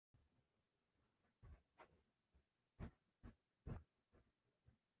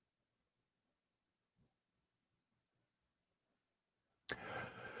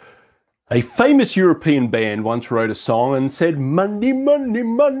A famous European band once wrote a song and said, money, money,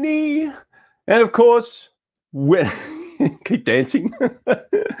 money. And of course, keep dancing.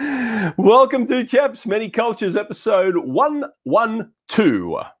 Welcome to Chaps, Many Cultures, episode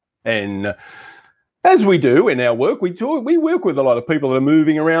 112. And as we do in our work, we work with a lot of people that are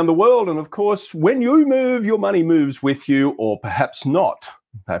moving around the world. And of course, when you move, your money moves with you, or perhaps not.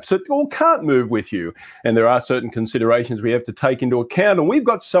 Perhaps it all can't move with you. And there are certain considerations we have to take into account. And we've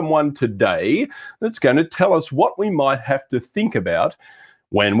got someone today that's going to tell us what we might have to think about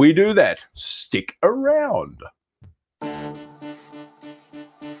when we do that. Stick around.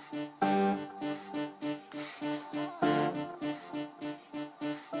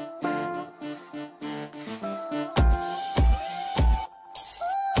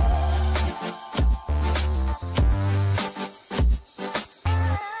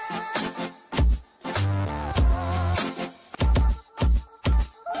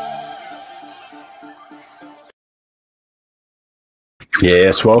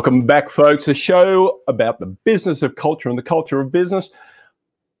 Yes, welcome back, folks. A show about the business of culture and the culture of business.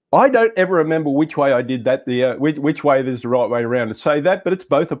 I don't ever remember which way I did that, which way is the right way around to say that, but it's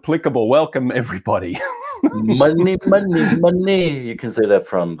both applicable. Welcome, everybody. Money, money, money. You can say that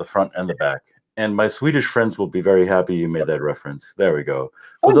from the front and the back. And my Swedish friends will be very happy you made that reference. There we go.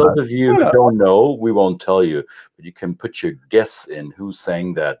 For those of you who don't know, we won't tell you, but you can put your guess in who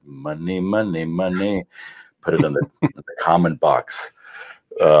sang that. Money, money, money. Put it in the comment box.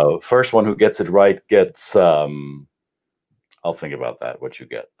 First one who gets it right gets I'll think about that, what you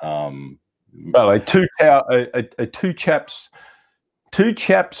get. Well, a two chaps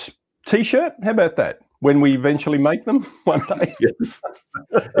t-shirt, how about that, when we eventually make them one day? Yes.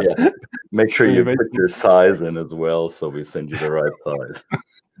 Yeah, make sure you put your size in as well, so we send you the right size.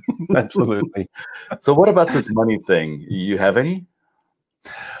 Absolutely. So what about this money thing? You have any?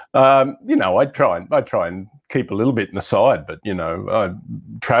 You know, I try and keep a little bit in the side, but you know,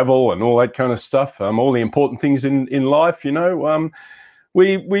 travel and all that kind of stuff. All the important things in life. You know,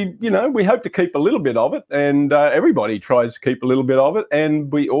 we hope to keep a little bit of it, and everybody tries to keep a little bit of it.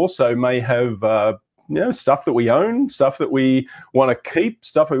 And we also may have you know, stuff that we own, stuff that we want to keep,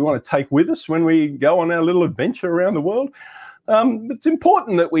 stuff that we want to take with us when we go on our little adventure around the world. It's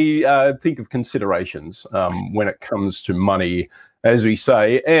important that we think of considerations when it comes to money, as we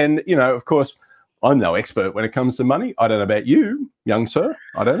say. And, you know, of course, I'm no expert when it comes to money. I don't know about you, young sir.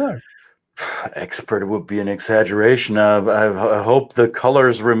 I don't know. Expert would be an exaggeration. I hope the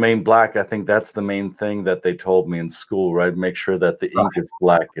colors remain black. I think that's the main thing that they told me in school, right? Make sure that the ink is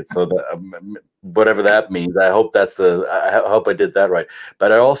black. So that whatever that means, I hope I hope I did that right.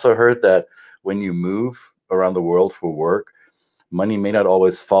 But I also heard that when you move around the world for work, money may not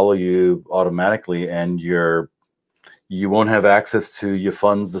always follow you automatically, and you won't have access to your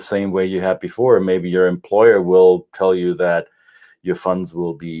funds the same way you had before. Maybe your employer will tell you that your funds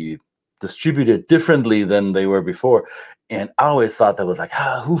will be distributed differently than they were before. And I always thought that was like,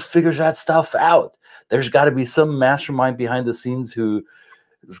 who figures that stuff out? There's got to be some mastermind behind the scenes who's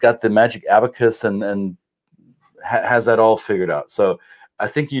got the magic abacus and has that all figured out. So I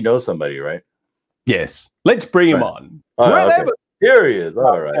think you know somebody, right? Yes. Let's bring him on. Okay. Here he is.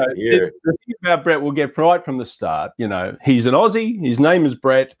 All right. Here. The thing about Brett, we'll get right from the start. You know, he's an Aussie. His name is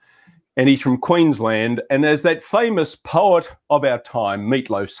Brett, and he's from Queensland. And as that famous poet of our time,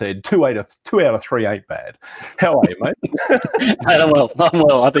 Meatloaf, said, 2 out of 3 ain't bad. How are you, mate? I'm well.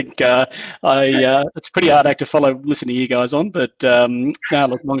 I think it's a pretty hard act to follow, listening to you guys on. But no,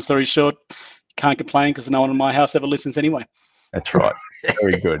 look, long story short, can't complain because no one in my house ever listens anyway. That's right.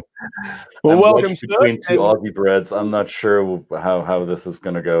 Very good. Well, welcome, sir. Between two Aussie breads, I'm not sure how this is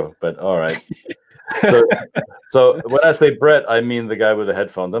going to go, but all right. So when I say Brett, I mean the guy with the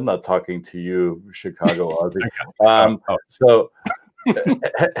headphones. I'm not talking to you, Chicago Aussie. So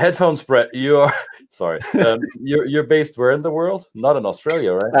headphones, Brett. You are sorry. You're based where in the world? Not in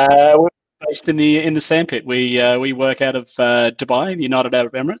Australia, right? We're based in the sandpit. We work out of Dubai, the United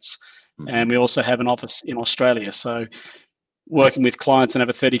Arab Emirates, and we also have an office in Australia. So, working with clients in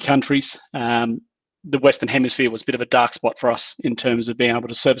over 30 countries. The Western Hemisphere was a bit of a dark spot for us in terms of being able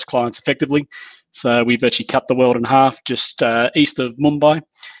to service clients effectively. So we've actually cut the world in half just east of Mumbai.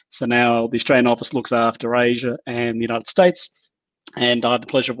 So now the Australian office looks after Asia and the United States. And I have the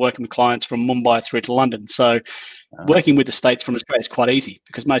pleasure of working with clients from Mumbai through to London. So working with the States from Australia is quite easy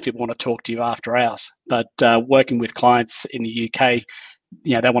because most people want to talk to you after hours. But working with clients in the UK,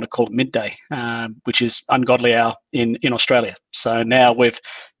 you know, they want to call it midday, which is ungodly hour in Australia. So now we've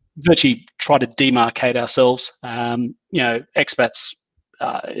virtually tried to demarcate ourselves. You know, expats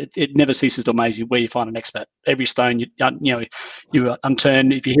it never ceases to amaze you where you find an expat. Every stone you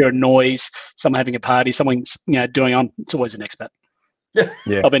unturn, if you hear a noise, someone having a party, someone's doing on, it's always an expat.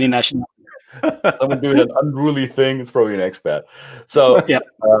 Yeah. Of any nationality. Someone doing an unruly thing, it's probably an expat. So, yeah.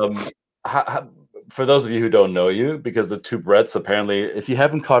 For those of you who don't know you, because the two Bretts, apparently, if you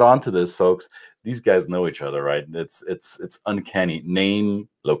haven't caught on to this, folks, these guys know each other, right? It's uncanny. Name,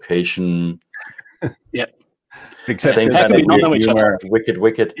 location. Yep. Except same kind of weird humor,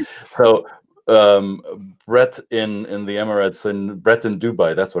 wicked. So, Brett in the Emirates and Brett in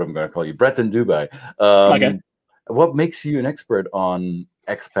Dubai. That's what I'm going to call you, Brett in Dubai. Okay. What makes you an expert on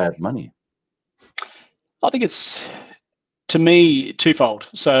expat money? I think it's, to me, twofold.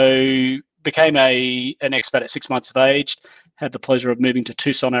 So became an expat at 6 months of age, had the pleasure of moving to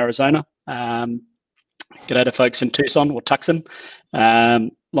Tucson, Arizona. G'day to folks in Tucson or Tucson.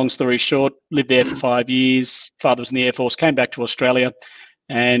 Long story short, lived there for 5 years. Father was in the Air Force, came back to Australia,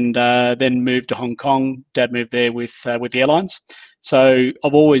 and then moved to Hong Kong. Dad moved there with the airlines. So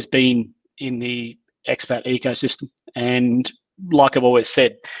I've always been in the expat ecosystem, and like I've always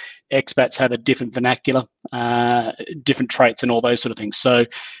said, expats have a different vernacular, different traits, and all those sort of things. So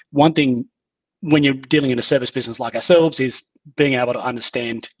one thing when you're dealing in a service business like ourselves is being able to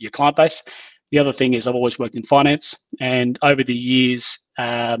understand your client base. The other thing is I've always worked in finance, and over the years,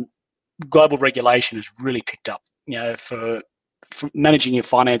 global regulation has really picked up. For managing your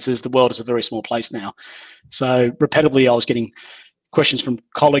finances, the world is a very small place now. So repetitively, I was getting questions from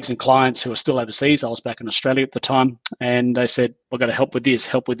colleagues and clients who are still overseas. I was back in Australia at the time, and they said, we've got to help with this,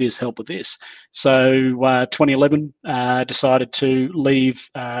 help with this, help with this. So 2011, decided to leave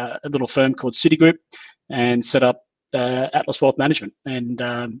a little firm called Citigroup and set up Atlas Wealth Management,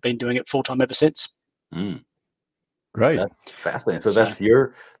 and been doing it full-time ever since. Great. That's fascinating. So that's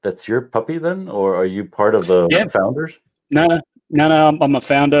your puppy then, or are you part of the founders? No, I'm a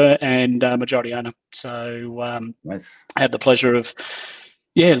founder and majority owner. So nice. I had the pleasure of,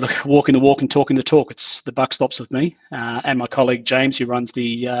 walking the walk and talking the talk. It's the buck stops with me and my colleague James, who runs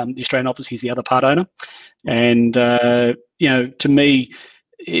the Australian office. He's the other part owner, and to me,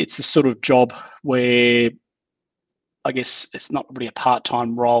 it's the sort of job where I guess it's not really a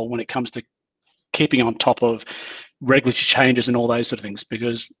part-time role when it comes to keeping on top of regulatory changes and all those sort of things,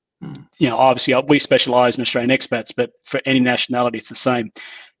 because obviously we specialize in Australian expats, but for any nationality it's the same.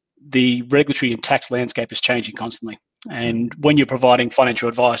 The regulatory and tax landscape is changing constantly, and when you're providing financial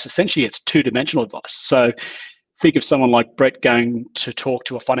advice, essentially it's two-dimensional advice. So think of someone like Brett going to talk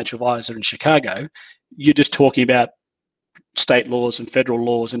to a financial advisor in Chicago. You're just talking about state laws and federal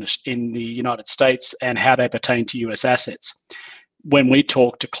laws in the United States and how they pertain to US assets. When we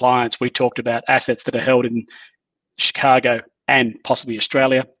talk to clients, we talked about assets that are held in Chicago and possibly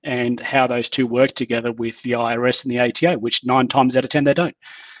Australia, and how those two work together with the IRS and the ATO, which 9 times out of 10 they don't.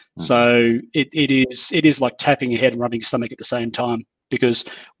 So it is like tapping your head and rubbing your stomach at the same time, because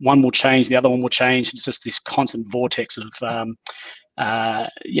one will change, the other one will change. It's just this constant vortex of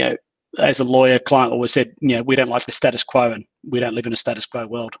as a lawyer, client always said, we don't like the status quo, and we don't live in a status quo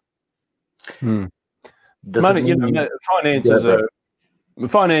world. Money, finances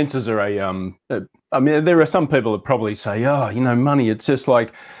are I mean, there are some people that probably say, money, it's just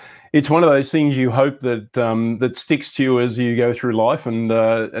like, it's one of those things you hope that that sticks to you as you go through life, and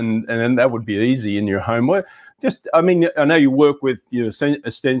that would be easy in your home. I know you work with,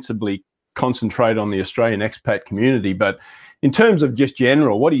 ostensibly concentrate on the Australian expat community, but in terms of just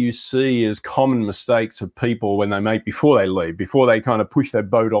general, what do you see as common mistakes of people when they make before they leave, before they kind of push their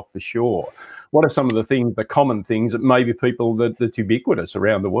boat off the shore? What are some of the common things that maybe people that's ubiquitous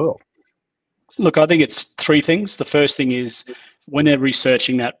around the world? Look, I think it's 3 things. The first thing is, when they're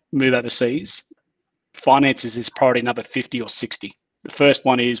researching that move overseas, finances is priority number 50 or 60. The first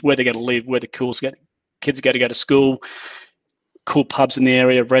one is where they're going to live, where the kids are going to go to school, cool pubs in the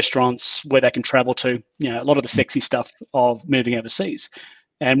area, restaurants, where they can travel to, a lot of the sexy stuff of moving overseas.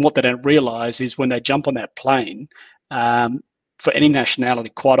 And what they don't realize is when they jump on that plane, for any nationality,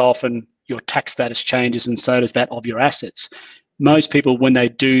 quite often your tax status changes, and so does that of your assets. Most people, when they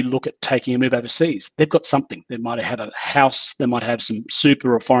do look at taking a move overseas, they've got something. They might have a house, they might have some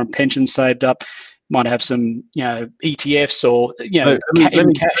super or foreign pensions saved up, might have some, ETFs or,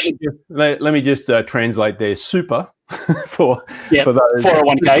 cash. Let me just translate there. Super for those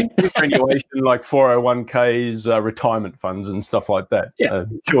 401k, superannuation, like 401ks, retirement funds and stuff like that.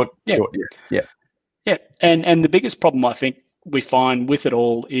 Short. And the biggest problem I think we find with it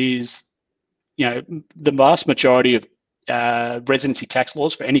all is, the vast majority of residency tax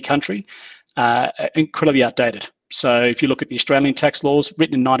laws for any country are incredibly outdated. So if you look at the Australian tax laws,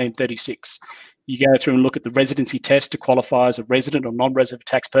 written in 1936, You go through and look at the residency test to qualify as a resident or non-resident for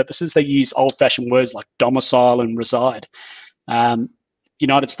tax purposes. They use old-fashioned words like domicile and reside.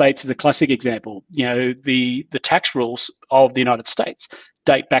 United States is a classic example. The tax rules of the United States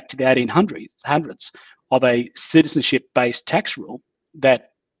date back to the 1800s of a citizenship-based tax rule that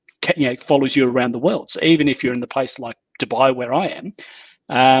follows you around the world. So even if you're in the place like Dubai, where I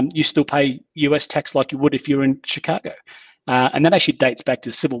am, you still pay US tax like you would if you're in Chicago. And that actually dates back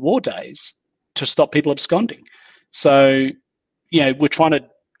to Civil War days to stop people absconding. So, we're trying to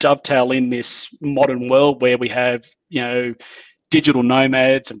dovetail in this modern world where we have, digital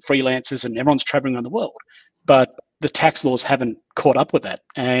nomads and freelancers and everyone's traveling around the world. But the tax laws haven't caught up with that.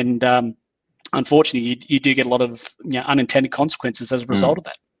 And unfortunately, you do get a lot of unintended consequences as a result of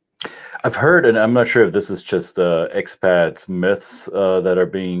that. I've heard, and I'm not sure if this is just expat myths that are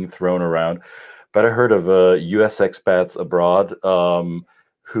being thrown around, but I heard of U.S. expats abroad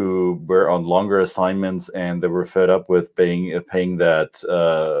who were on longer assignments and they were fed up with paying that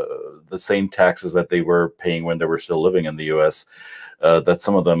the same taxes that they were paying when they were still living in the U.S. That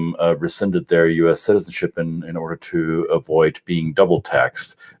some of them rescinded their U.S. citizenship in order to avoid being double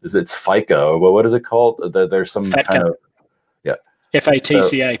taxed. It's FICA? Well, what is it called? There's some FATCA. kind of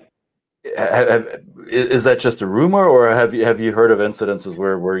FATCA. Is that just a rumor, or have you heard of incidences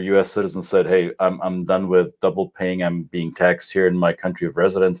where U.S. citizens said, "Hey, I'm done with double paying. I'm being taxed here in my country of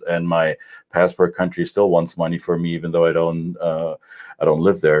residence, and my passport country still wants money for me, even though I don't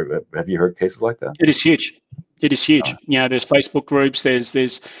live there." Have you heard cases like that? It is huge. It is huge. There's Facebook groups. There's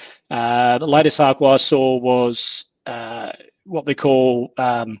the latest article I saw was what they call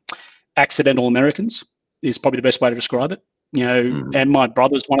accidental Americans. Is probably the best way to describe it. And my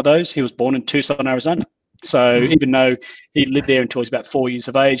brother's one of those. He was born in Tucson, Arizona. So even though he lived there until he was about 4 years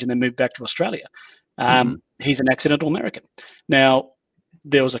of age and then moved back to Australia, he's an accidental American. Now,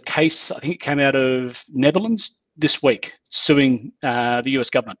 there was a case, I think it came out of Netherlands this week, suing the US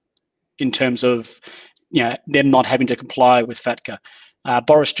government in terms of them not having to comply with FATCA.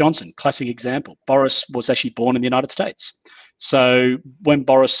 Boris Johnson, classic example. Boris was actually born in the United States. So when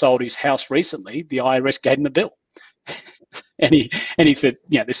Boris sold his house recently, the IRS gave him a bill. and he said,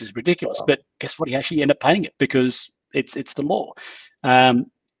 this is ridiculous. But guess what? He actually ended up paying it because it's the law.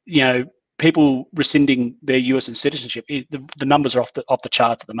 People rescinding their US citizenship, the numbers are off the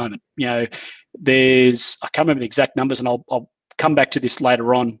charts at the moment. I can't remember the exact numbers, and I'll come back to this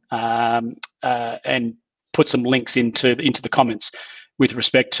later on and put some links into the comments with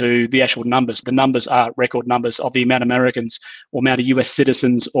respect to the actual numbers. The numbers are record numbers of the amount of Americans or amount of US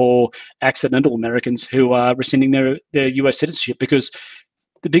citizens or accidental Americans who are rescinding their US citizenship, because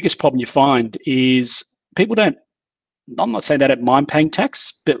the biggest problem you find is people don't, I'm not saying they don't mind paying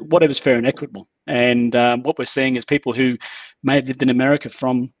tax, but whatever's fair and equitable. And what we're seeing is people who may have lived in America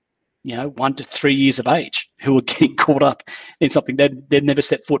from 1 to 3 years of age who are getting caught up in something they'd never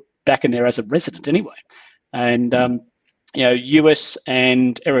set foot back in there as a resident anyway. And US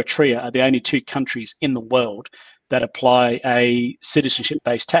and Eritrea are the only two countries in the world that apply a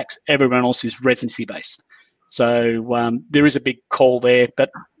citizenship-based tax. Everyone else is residency-based. So there is a big call there, but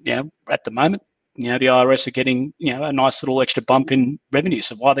at the moment, the IRS are getting a nice little extra bump in revenue.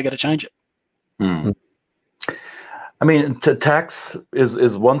 So why are they going to change it? I mean, tax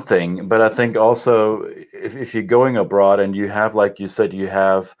is one thing, but I think also if you're going abroad and you have, like you said, you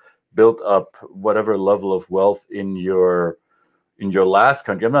have built up whatever level of wealth in your last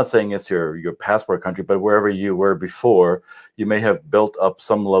country. I'm not saying it's your passport country, but wherever you were before, you may have built up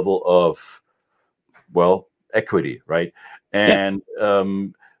some level of, equity, right? And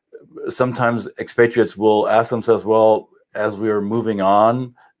sometimes expatriates will ask themselves, well, as we are moving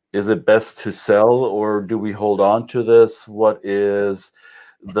on, is it best to sell, or do we hold on to this? What is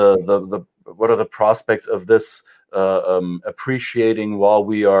what are the prospects of this appreciating while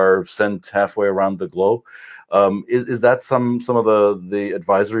we are sent halfway around the globe? Is that some of the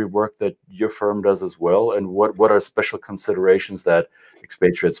advisory work that your firm does as well? And what are special considerations that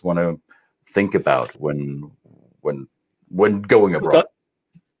expatriates want to think about when going abroad?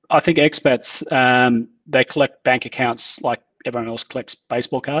 I think expats, they collect bank accounts like everyone else collects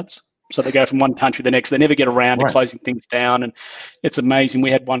baseball cards. So they go from one country to the next. They never get around to closing things down. And it's amazing. We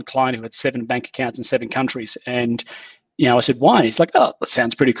had one client who had 7 bank accounts in 7 countries. And, I said, why? And he's like, oh, that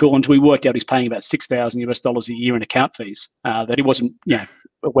sounds pretty cool. Until we worked out he's paying about $6,000 a year in account fees that he wasn't,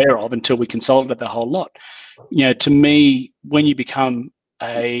 aware of until we consolidated the whole lot. To me, when you become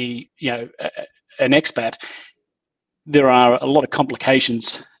an expat, there are a lot of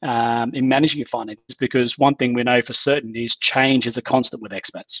complications in managing your finances, because one thing we know for certain is change is a constant with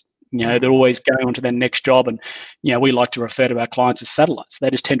expats. You know, they're always going on to their next job, and you know, we like to refer to our clients as satellites. They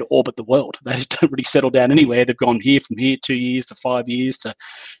just tend to orbit the world. They just don't really settle down anywhere. They've gone here from here 2 years to 5 years to,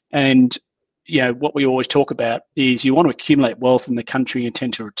 and you know, what we always talk about is you want to accumulate wealth in the country you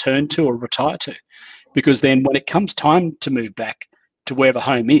intend to return to or retire to, because then when it comes time to move back to wherever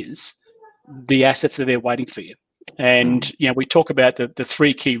home is, the assets are there waiting for you. And you know, we talk about the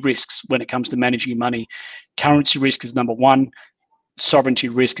three key risks when it comes to managing your money. Currency risk is number one, sovereignty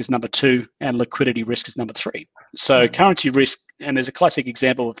risk is number two, and liquidity risk is number three. So currency risk, and there's a classic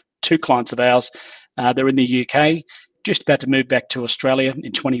example of two clients of ours. They're in the UK, just about to move back to Australia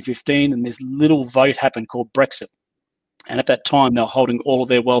in 2015, and this little vote happened called Brexit. And at that time, they were holding all of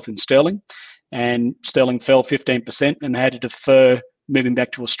their wealth in sterling, and sterling fell 15%, and they had to defer moving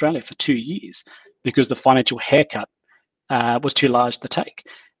back to Australia for 2 years because the financial haircut was too large to take.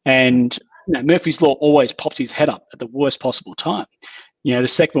 And you know, Murphy's Law always pops his head up at the worst possible time. You know, the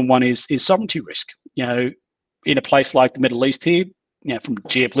second one is sovereignty risk. You know, in a place like the Middle East here, you know, from a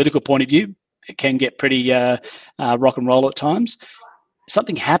geopolitical point of view, it can get pretty rock and roll at times.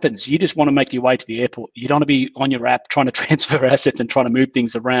 Something happens, you just want to make your way to the airport. You don't want to be on your app trying to transfer assets and trying to move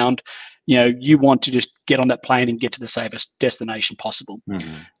things around. You know, you want to just get on that plane and get to the safest destination possible.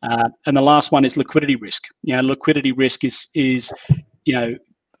 And the last one is liquidity risk. You know, liquidity risk is you know,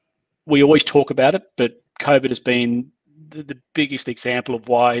 we always talk about it, but COVID has been the biggest example of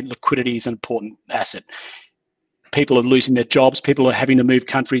why liquidity is an important asset. People are losing their jobs. People are having to move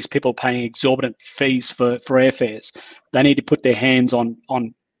countries. People are paying exorbitant fees for airfares. They need to put their hands on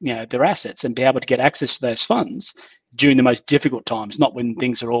you know, their assets and be able to get access to those funds during the most difficult times, not when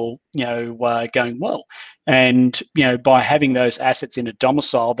things are all, you know, going well. And you know, by having those assets in a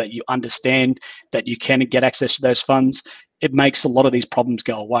domicile that you understand that you can get access to those funds, it makes a lot of these problems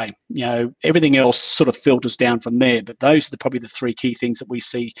go away. You know, everything else sort of filters down from there. But those are probably the three key things that we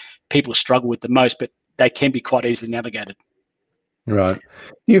see people struggle with the most, but they can be quite easily navigated. Right.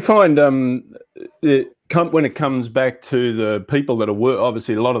 You find when it comes back to the people that are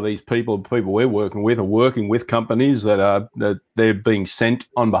obviously a lot of these people we're working with are working with companies that they're being sent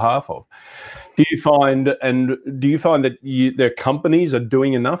on behalf of. Do you find that their companies are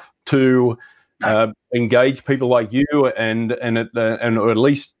doing enough to engage people like you and or at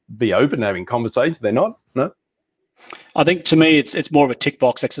least be open to having conversations? They're not? No. I think to me it's more of a tick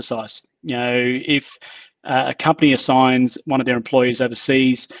box exercise. You know, if a company assigns one of their employees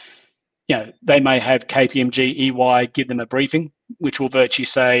overseas, you know, they may have KPMG, EY give them a briefing, which will virtually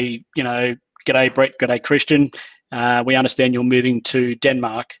say, you know, g'day Brett, g'day Christian. We understand you're moving to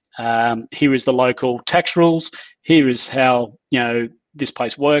Denmark. Here is the local tax rules. Here is how, you know, this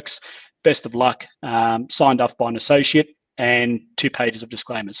place works. Best of luck. Signed off by an associate, and 2 pages of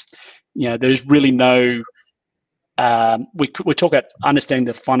disclaimers. You know, there's really no. We talk about understanding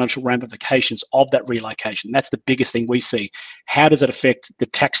the financial ramifications of that relocation. That's the biggest thing we see. How does it affect the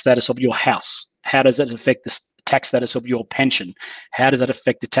tax status of your house? How does it affect the tax status of your pension? How does it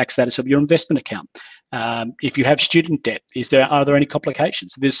affect the tax status of your investment account? If you have student debt, are there any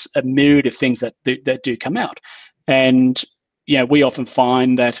complications? There's a myriad of things that do come out. And you know, we often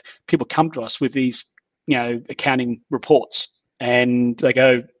find that people come to us with these, you know, accounting reports, and they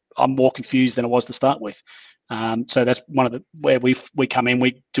go, I'm more confused than I was to start with. So that's one of where we come in.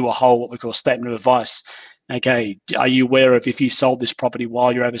 We do a whole what we call statement of advice. Okay, are you aware of if you sold this property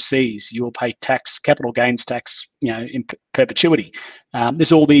while you're overseas, you will pay tax, capital gains tax, you know, in perpetuity?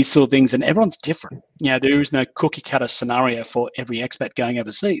 There's all these sort of things, and everyone's different. You know, there is no cookie cutter scenario for every expat going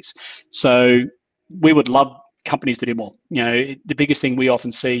overseas. So we would love companies to do more. You know, the biggest thing we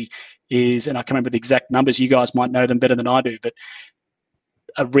often see is, and I can't remember the exact numbers, you guys might know them better than I do, but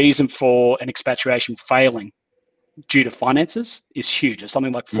a reason for an expatriation failing due to finances is huge. It's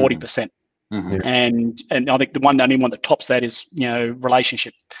something like 40%. And I think the only one that tops that is, you know,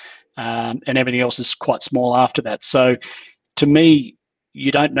 relationship, and everything else is quite small after that. So to me,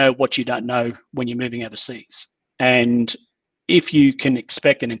 you don't know what you don't know when you're moving overseas. And if you can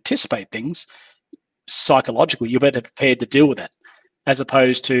expect and anticipate things psychologically, you're better prepared to deal with that, as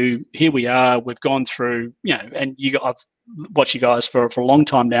opposed to here we are, we've gone through, you know, and I've watched you guys for a long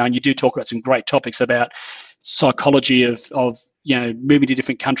time now, and you do talk about some great topics about psychology of you know, moving to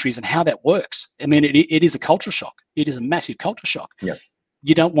different countries and how that works. I mean, it is a culture shock. It is a massive culture shock. Yep.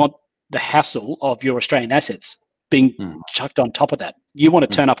 You don't want the hassle of your Australian assets being chucked on top of that. You want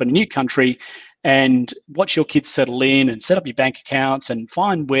to turn up in a new country and watch your kids settle in and set up your bank accounts and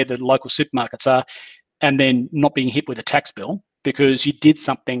find where the local supermarkets are, and then not being hit with a tax bill because you did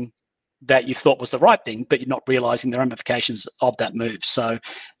something that you thought was the right thing, but you're not realizing the ramifications of that move. So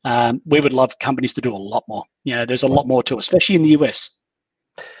we would love companies to do a lot more. You know, there's a lot more to it, especially in the US.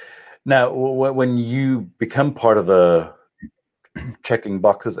 Now, when you become part of the checking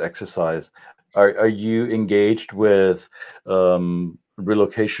boxes exercise, are you engaged with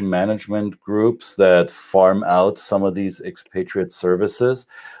relocation management groups that farm out some of these expatriate services?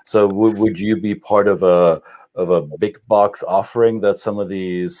 So would you be part of a big box offering that some of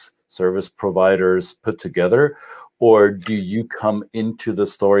these service providers put together, or do you come into the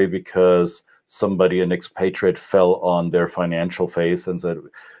story because somebody, an expatriate, fell on their financial face and said,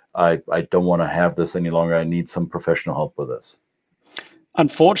 I don't want to have this any longer, I need some professional help with this?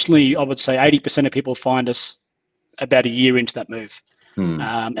 Unfortunately, I would say 80% of people find us about a year into that move.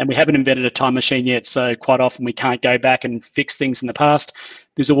 And we haven't invented a time machine yet, so quite often we can't go back and fix things in the past.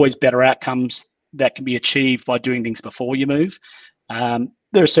 There's always better outcomes that can be achieved by doing things before you move.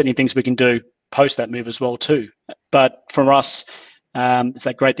 There are certainly things we can do post that move as well too. But for us, it's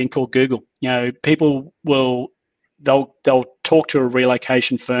that great thing called Google. You know, people they'll talk to a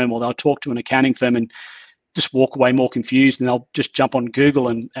relocation firm, or they'll talk to an accounting firm and just walk away more confused, and they'll just jump on Google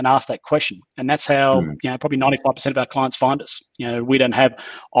and ask that question. And that's how, you know, probably 95% of our clients find us. You know, we don't have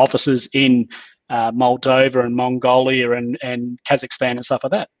offices in Moldova and Mongolia and Kazakhstan and stuff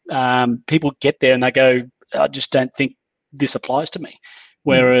like that. People get there and they go, I just don't think this applies to me.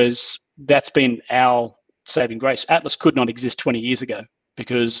 Whereas that's been our saving grace. Atlas could not exist 20 years ago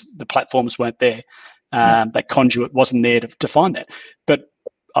because the platforms weren't there. That conduit wasn't there to find that. But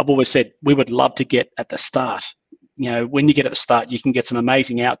I've always said we would love to get at the start. You know, when you get at the start, you can get some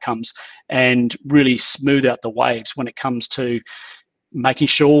amazing outcomes and really smooth out the waves when it comes to making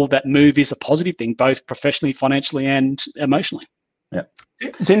sure that move is a positive thing, both professionally, financially, and emotionally. Yeah,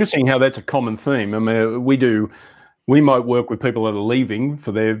 it's interesting how that's a common theme. I mean, we might work with people that are leaving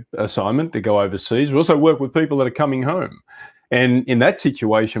for their assignment to go overseas. We also work with people that are coming home. And in that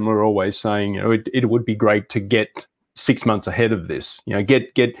situation, we're always saying, you know, it would be great to get 6 months ahead of this, you know,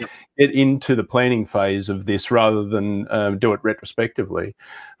 get into the planning phase of this rather than do it retrospectively.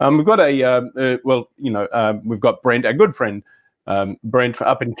 We've got we've got Brent, a good friend, Brent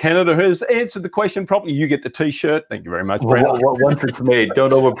up in Canada, who has answered the question properly. You get the T-shirt. Thank you very much, Brent. Once it's made,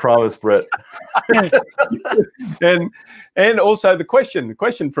 don't overpromise, Brett. and also the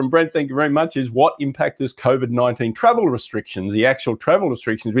question from Brent, thank you very much, is what impact does COVID-19 travel restrictions, the actual travel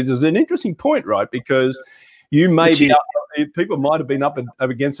restrictions, which is an interesting point, right? Because you may be people might have been up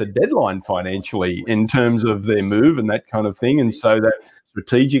against a deadline financially in terms of their move and that kind of thing, and so that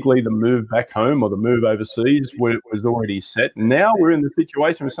strategically the move back home or the move overseas was already set. And now we're in the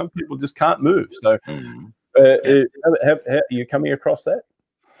situation where some people just can't move. So are you coming across that?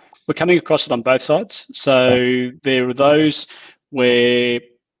 We're coming across it on both sides. So there are those where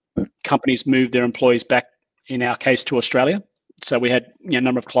companies move their employees back, in our case, to Australia. So we had a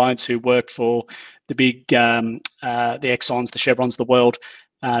number of clients who worked for the big, the Exxons, the Chevrons of the world,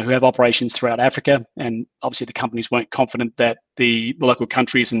 who have operations throughout Africa. And obviously the companies weren't confident that the local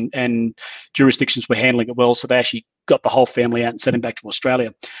countries and jurisdictions were handling it well. So they actually got the whole family out and sent them back to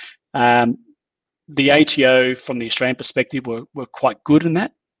Australia. The ATO, from the Australian perspective, were quite good in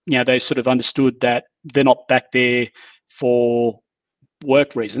that. You know, they sort of understood that they're not back there for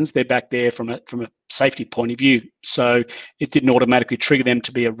work reasons, they're back there from a safety point of view. So it didn't automatically trigger them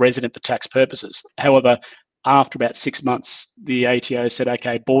to be a resident for tax purposes. However, after about 6 months, the ATO said,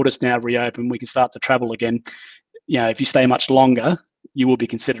 okay, borders now reopen, we can start to travel again. You know, if you stay much longer, you will be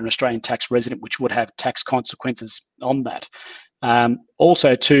considered an Australian tax resident, which would have tax consequences on that.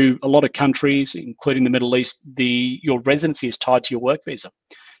 Also, to a lot of countries, including the Middle East, your residency is tied to your work visa.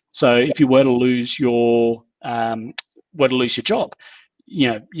 So if you were to lose your job, you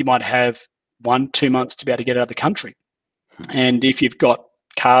know, you might have 1-2 months to be able to get out of the country. And if you've got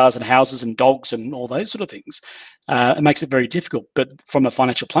cars and houses and dogs and all those sort of things, it makes it very difficult. But from a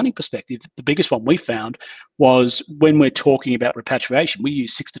financial planning perspective, the biggest one we found was when we're talking about repatriation, we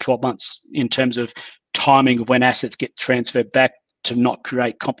use 6 to 12 months in terms of timing of when assets get transferred back to not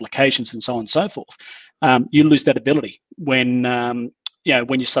create complications and so on and so forth. You lose that ability when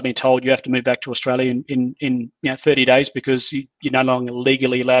when you're suddenly told you have to move back to Australia in 30 days because you're no longer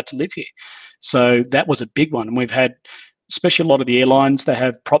legally allowed to live here. So that was a big one. And we've had, especially a lot of the airlines, they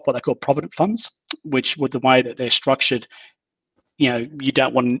have what they call provident funds, which with the way that they're structured, you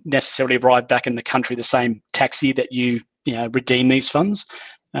don't want to necessarily arrive back in the country the same tax year that you redeem these funds.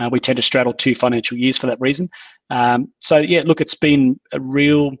 We tend to straddle 2 financial years for that reason. So yeah, look, it's been a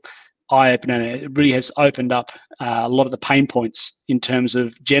real eye-opener. It really has opened up a lot of the pain points in terms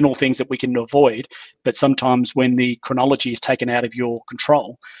of general things that we can avoid. But sometimes when the chronology is taken out of your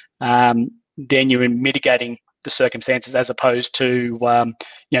control, then you're mitigating the circumstances as opposed to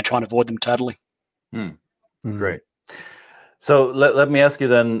trying to avoid them totally. Great. So let me ask you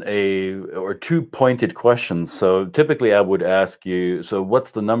then two pointed questions. So typically I would ask you, so what's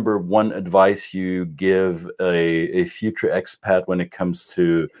the number one advice you give a future expat when it comes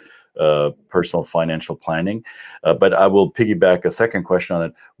to personal financial planning? But I will piggyback a second question on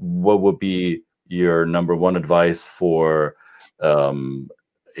it. What would be your number one advice for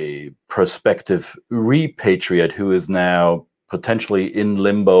a prospective repatriate who is now potentially in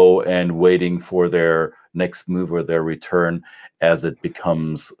limbo and waiting for their next move or their return as it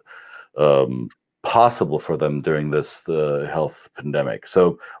becomes possible for them during this health pandemic?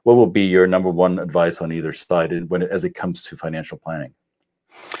 So what will be your number one advice on either side as it comes to financial planning?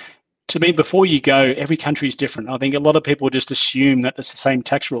 To me, before you go, every country is different. I think a lot of people just assume that it's the same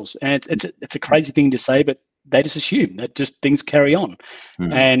tax rules, and it's a crazy thing to say, but they just assume that just things carry on.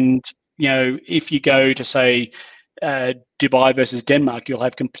 And if you go to say Dubai versus Denmark, you'll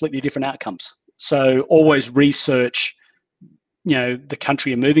have completely different outcomes. So always research, the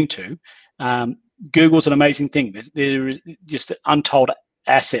country you're moving to. Google's an amazing thing. There is just untold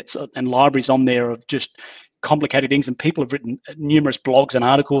assets and libraries on there of just complicated things, and people have written numerous blogs and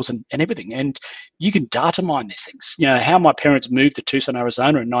articles and everything, and you can data mine these things. How my parents moved to Tucson,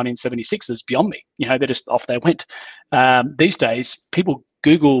 Arizona in 1976 is beyond me. They're just off they went. These days, people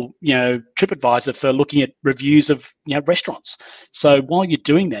Google, TripAdvisor for looking at reviews of, restaurants. So while you're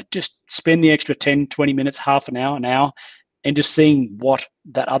doing that, just spend the extra 10, 20 minutes, half an hour, and just seeing what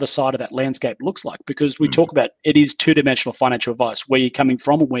that other side of that landscape looks like. Because we talk about it is two-dimensional financial advice, where you're coming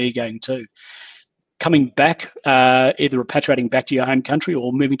from and where you're going to. Coming back, either repatriating back to your home country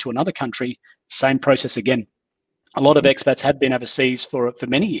or moving to another country, same process again. A lot of expats have been overseas for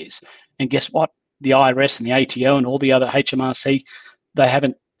many years. And guess what? The IRS and the ATO and all the other HMRC, they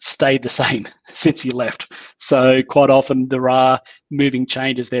haven't stayed the same since you left. So quite often there are moving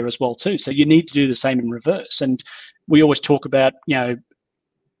changes there as well too. So you need to do the same in reverse. And we always talk about,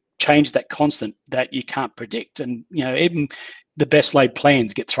 change that constant that you can't predict. And, even the best laid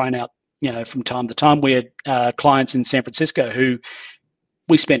plans get thrown out, from time to time. We had clients in San Francisco who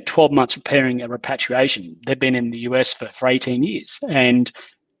we spent 12 months preparing a repatriation. They've been in the US for 18 years. And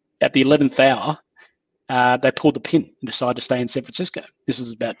at the 11th hour, they pulled the pin and decided to stay in San Francisco. This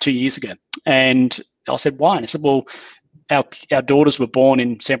was about 2 years ago. And I said, why? And I said, well, our daughters were born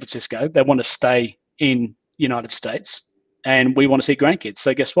in San Francisco. They want to stay in the United States, and we want to see grandkids.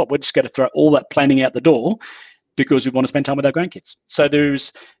 So guess what? We're just going to throw all that planning out the door because we want to spend time with our grandkids. So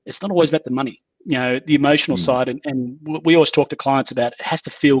it's not always about the money, the emotional side. And we always talk to clients about it has to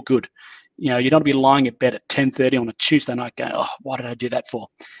feel good. You don't want to be lying in bed at 10:30 on a Tuesday night going, oh, why did I do that for?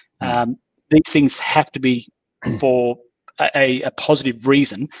 These things have to be for a positive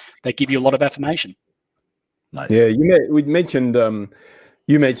reason. They give you a lot of affirmation. Nice. Yeah, you mentioned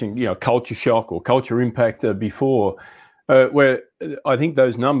culture shock or culture impact before, where I think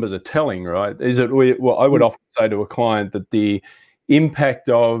those numbers are telling, right? I would often say to a client that the impact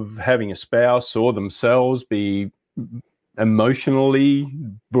of having a spouse or themselves be emotionally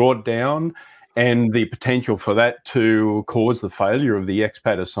brought down, and the potential for that to cause the failure of the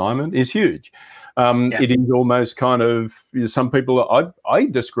expat assignment is huge. It is almost kind of, some people, I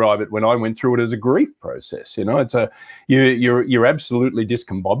describe it when I went through it as a grief process. It's you're absolutely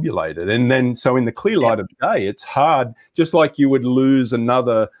discombobulated, and then so in the clear light of day, it's hard. Just like you would lose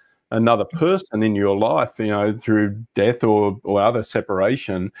another person in your life, through death or other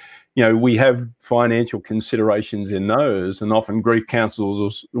separation. We have financial considerations in those, and often grief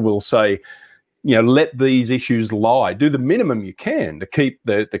counsellors will say, let these issues lie. Do the minimum you can to keep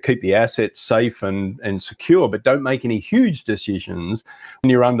the assets safe and secure, but don't make any huge decisions when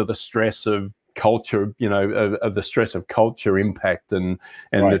you're under the stress of culture, of the stress of culture impact and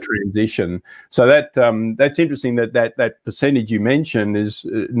the transition. So that's interesting that percentage you mentioned is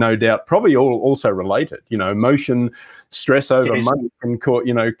no doubt probably also related. Emotion, stress over money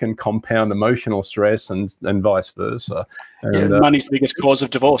can compound emotional stress and vice versa. And, money's the biggest cause of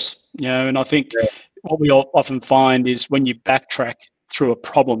divorce. And I think what we often find is when you backtrack through a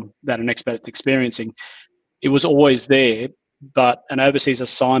problem that an expat is experiencing, it was always there, but an overseas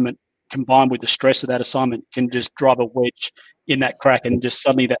assignment combined with the stress of that assignment can just drive a wedge in that crack, and just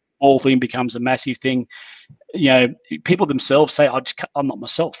suddenly that whole thing becomes a massive thing. People themselves say, I'm not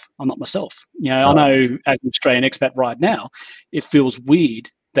myself. I'm not myself. I know as an Australian expat right now, it feels weird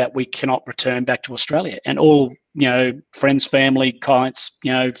that we cannot return back to Australia, and all, friends, family, clients,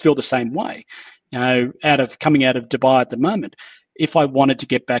 feel the same way. Coming out of Dubai at the moment, if I wanted to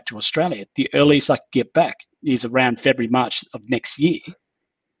get back to Australia, the earliest I could get back is around February, March of next year.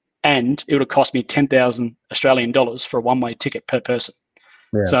 And it would have cost me 10,000 Australian dollars for a one-way ticket per person.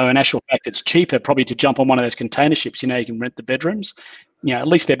 Yeah. So in actual fact, it's cheaper probably to jump on one of those container ships. You know, you can rent the bedrooms. You know, at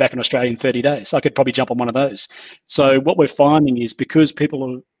least they're back in Australia in 30 days. I could probably jump on one of those. So what we're finding is because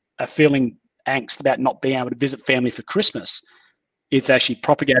people are feeling angst about not being able to visit family for Christmas, it's actually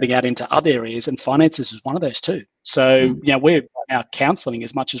propagating out into other areas, and finances is one of those too. So, you know, we're now counselling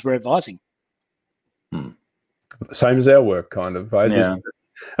as much as we're advising. Same as our work, kind of. Yeah.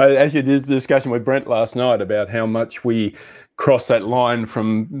 As you did the discussion with Brent last night about how much we cross that line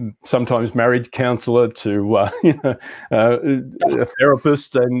from sometimes marriage counsellor to a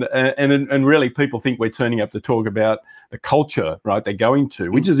therapist, and really people think we're turning up to talk about the culture, right? They're going to,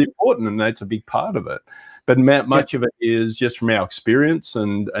 which is important, and that's a big part of it. But much of it is just from our experience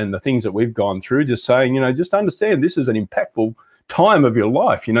and the things that we've gone through, just saying, you know, just understand this is an impactful time of your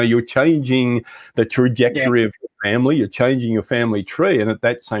life. You know, you're changing the trajectory of your family, you're changing your family tree, and at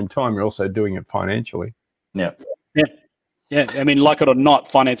that same time, you're also doing it financially. Yeah. I mean, like it or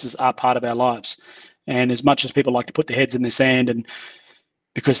not, finances are part of our lives. And as much as people like to put their heads in the sand, and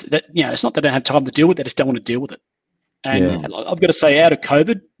because that, you know, it's not that they don't have time to deal with it, they just don't want to deal with it. And I've got to say, out of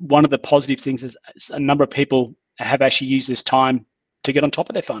COVID, one of the positive things is a number of people have actually used this time to get on top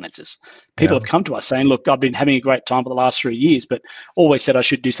of their finances. People have come to us saying, look, I've been having a great time for the last 3 years, but always said I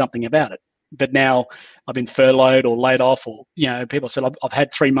should do something about it. But now I've been furloughed or laid off, or, you know, people said I've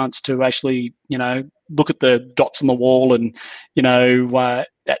had 3 months to actually, you know, look at the dots on the wall and, you know,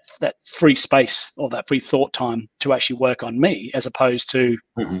 that free space or that free thought time to actually work on me, as opposed to,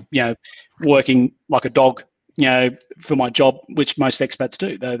 you know, working like a dog, you know, for my job, which most expats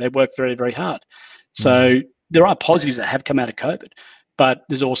do. They work very, very hard. So there are positives that have come out of COVID, but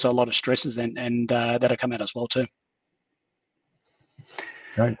there's also a lot of stresses and that have come out as well too.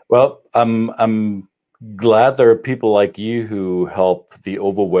 Right. Well, I'm glad there are people like you who help the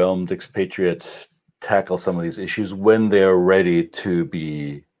overwhelmed expatriate tackle some of these issues when they're ready to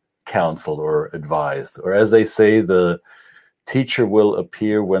be counseled or advised, or as they say, the teacher will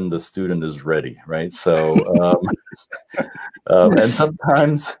appear when the student is ready, right? So, and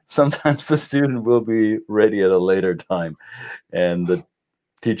sometimes the student will be ready at a later time, and the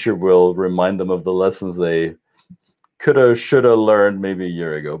teacher will remind them of the lessons they coulda, shoulda learned maybe a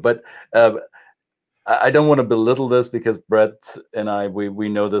year ago. But I don't want to belittle this, because Brett and I, we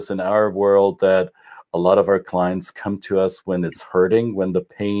know this in our world, that a lot of our clients come to us when it's hurting, when the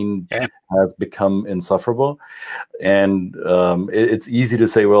pain has become insufferable. And it's easy to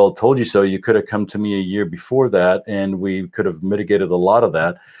say, well, told you so. You could have come to me a year before that, and we could have mitigated a lot of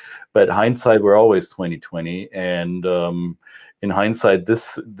that. But hindsight, we're always 20/20. And in hindsight,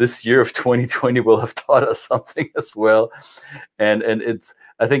 this year of 2020 will have taught us something as well. And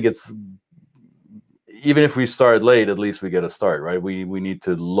I think it's, even if we start late, at least we get a start, right? We need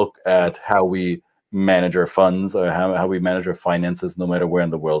to look at how we manage our funds, or how we manage our finances, no matter where in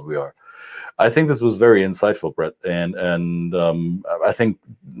the world we are. I think this was very insightful, Brett, and I think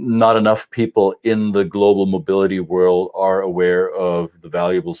not enough people in the global mobility world are aware of the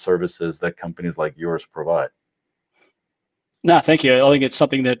valuable services that companies like yours provide. No, thank you. I think it's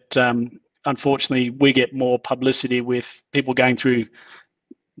something that unfortunately we get more publicity with people going through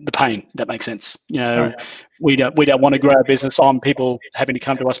the pain, if that makes sense. You know, we don't want to grow our business on people having to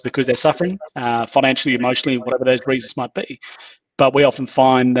come to us because they're suffering financially, emotionally, whatever those reasons might be. But we often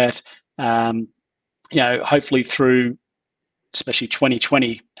find that you know, hopefully through, especially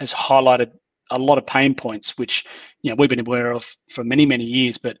 2020, has highlighted a lot of pain points, which, you know, we've been aware of for many, many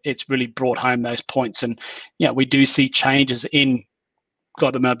years, but it's really brought home those points. And, you know, we do see changes in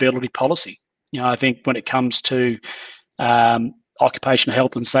global mobility policy. You know, I think when it comes to occupational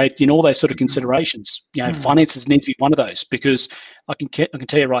health and safety and all those sort of considerations, you know, finances need to be one of those, because I can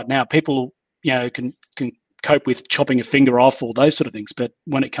tell you right now, people, you know, can cope with chopping a finger off or those sort of things, but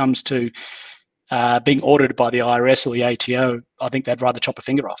when it comes to being audited by the IRS or the ATO, I think they'd rather chop a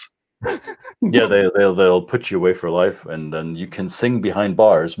finger off. Yeah, they'll put you away for life, and then you can sing behind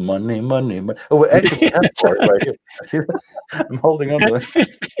bars, money, money, money. Oh, actually, we have a bar right here. See that? I'm holding on to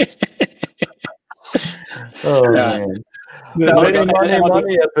it. Oh man.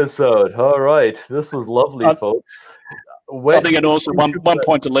 Money episode. All right, this was lovely, folks. I think, and also one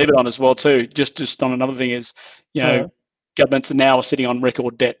point to leave it on as well too. Just on another thing is, you know, governments are now sitting on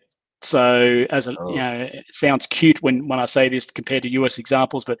record debt. So as a, you know, it sounds cute when I say this compared to US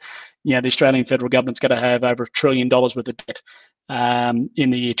examples, but, you know, the Australian federal government's got to have over $1 trillion worth of debt in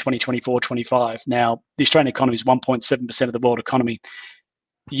the year 2024-25. Now, the Australian economy is 1.7% of the world economy.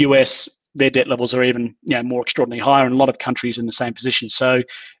 US, their debt levels are even, you know, more extraordinarily higher, and a lot of countries in the same position. So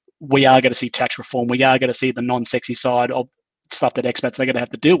we are going to see tax reform. We are going to see the non-sexy side of stuff that expats are going to have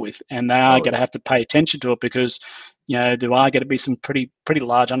to deal with, and they are going to have to pay attention to it, because there are going to be some pretty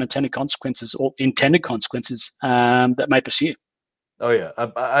large unintended consequences or intended consequences that may pursue. Oh yeah,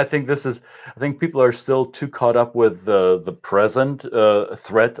 I think I think people are still too caught up with the present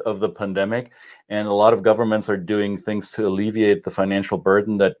threat of the pandemic, and a lot of governments are doing things to alleviate the financial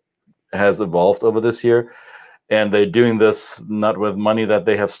burden that has evolved over this year. And they're doing this not with money that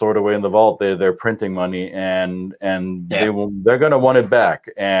they have stored away in the vault. They're printing money, and they're going to want it back,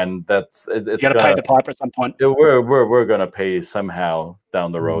 and it's got to pay the piper at some point. We're going to pay somehow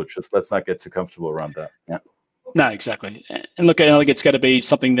down the road. Just let's not get too comfortable around that. Yeah. No, exactly. And look, I think it's got to be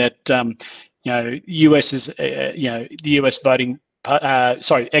something that US is the US voting.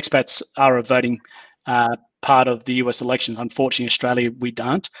 Expats are a voting part of the US elections. Unfortunately, Australia, we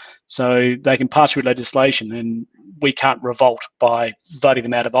don't. So they can pass through legislation, and we can't revolt by voting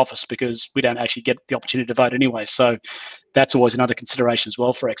them out of office, because we don't actually get the opportunity to vote anyway. So that's always another consideration as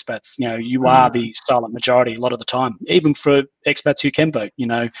well for expats. You are the silent majority a lot of the time, even for expats who can vote.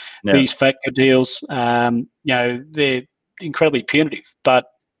 These FATCA deals, they're incredibly punitive, but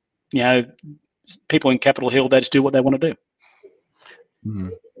people in Capitol Hill, they just do what they want to do.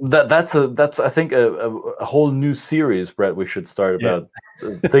 That's I think a whole new series, Brett, we should start about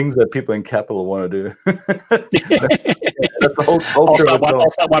things that people in Capitol want to do. That's a whole culture.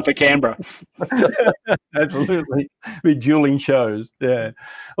 I'll start one for Canberra. Absolutely, be dueling shows. Yeah,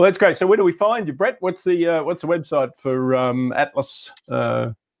 well, that's great. So where do we find you, Brett? What's the website for Atlas?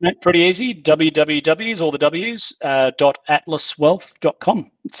 Pretty easy. www, all the W's,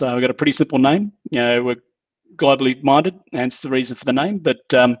 .atlaswealth.com. So we've got a pretty simple name. We're globally minded, hence the reason for the name. But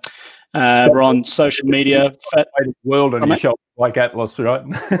we're on social media. World on your shop, like Atlas, right?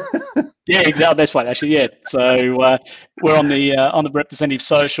 Yeah, exactly. That's right, actually. Yeah. So we're on the representative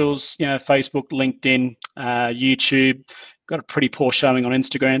socials. Facebook, LinkedIn, YouTube. Got a pretty poor showing on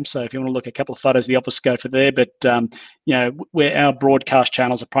Instagram, so if you want to look at a couple of photos of the office, go for there. But our broadcast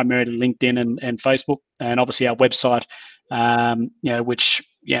channels are primarily LinkedIn and Facebook, and obviously our website, which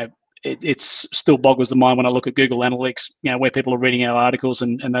it's still boggles the mind when I look at Google Analytics, where people are reading our articles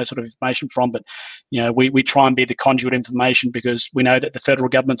and those sort of information from. But we try and be the conduit information, because we know that the federal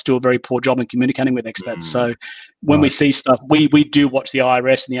governments do a very poor job in communicating with expats. So when we see stuff, we do watch the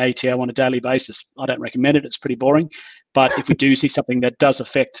IRS and the ATO on a daily basis. I don't recommend it; it's pretty boring. But if we do see something that does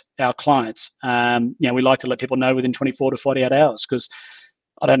affect our clients, we like to let people know within 24 to 48 hours, because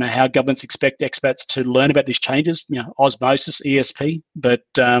I don't know how governments expect expats to learn about these changes, osmosis, ESP. But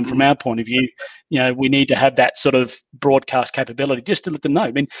from our point of view, we need to have that sort of broadcast capability just to let them know.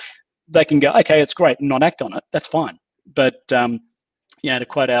 I mean, they can go, okay, it's great, and not act on it. That's fine. But to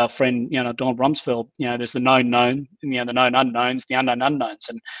quote our friend, Donald Rumsfeld, there's the known known, and the known unknowns, the unknown unknowns,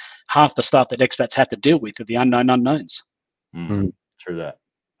 and half the stuff that expats have to deal with are the unknown unknowns. True that.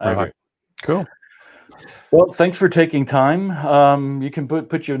 I agree. Cool. Well, thanks for taking time. You can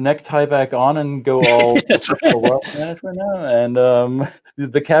put your necktie back on and go all wealth management now, and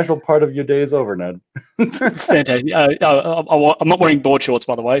the casual part of your day is over now. Fantastic. I'm not wearing board shorts,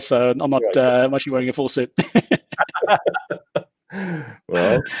 by the way, so I'm not. I'm actually wearing a full suit.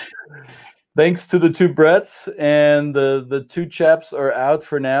 Well, thanks to the two Bretts, and the two chaps are out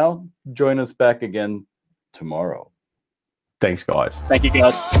for now. Join us back again tomorrow. Thanks, guys. Thank you,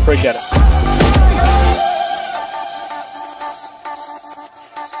 guys. Appreciate it.